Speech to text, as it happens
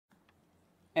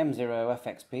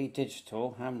M0FXB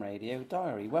Digital Ham Radio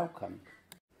Diary. Welcome.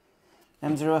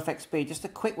 M0FXB, just a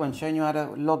quick one showing you how to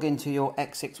log into your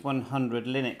X6100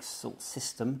 Linux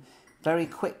system very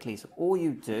quickly. So all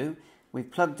you do,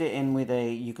 we've plugged it in with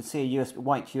you can see a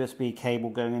white USB cable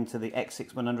going into the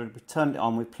X6100. We've turned it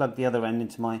on, we've plugged the other end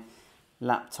into my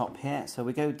laptop here. So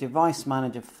we go Device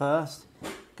Manager first,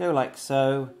 go like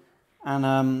so,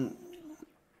 and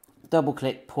double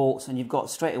click ports, and you've got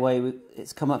straight away,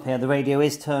 it's come up here, the radio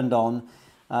is turned on,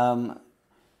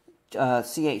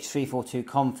 CH342,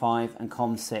 COM5 and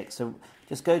COM6. So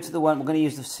just go to the one, we're going to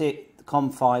use the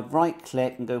COM5, right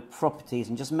click and go properties,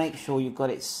 and just make sure you've got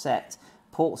it set,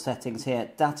 port settings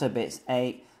here, data bits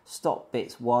 8, stop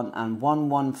bits 1 and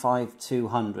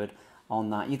 115200 on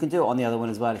that. You can do it on the other one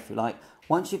as well if you like.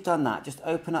 Once you've done that, just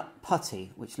open up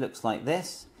Putty, which looks like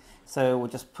this. So we'll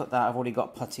just put that, I've already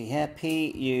got Putty here,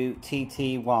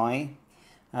 P-U-T-T-Y,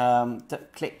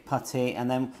 click Putty, and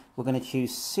then we're going to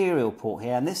choose serial port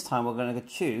here, and this time we're going to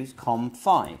choose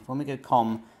COM5. When we go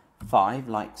COM5,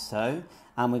 like so,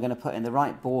 and we're going to put in the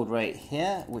right baud rate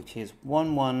here, which is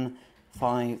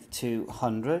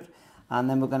 115200, and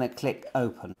then we're going to click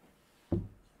Open.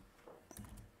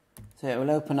 So it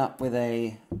will open up with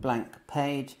a blank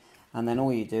page, and then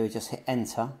all you do is just hit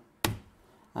Enter.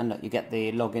 And look, you get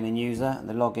the login and user.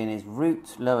 The login is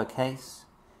root, lowercase.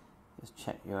 Just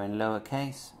check you're in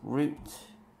lowercase. Root.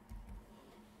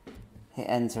 Hit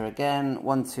enter again.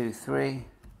 1, 2, 3.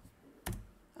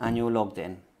 And you're logged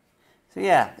in. So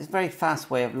yeah, it's a very fast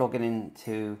way of logging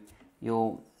into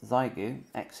your XIEGU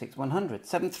X6100.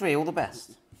 7.3, all the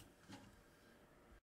best.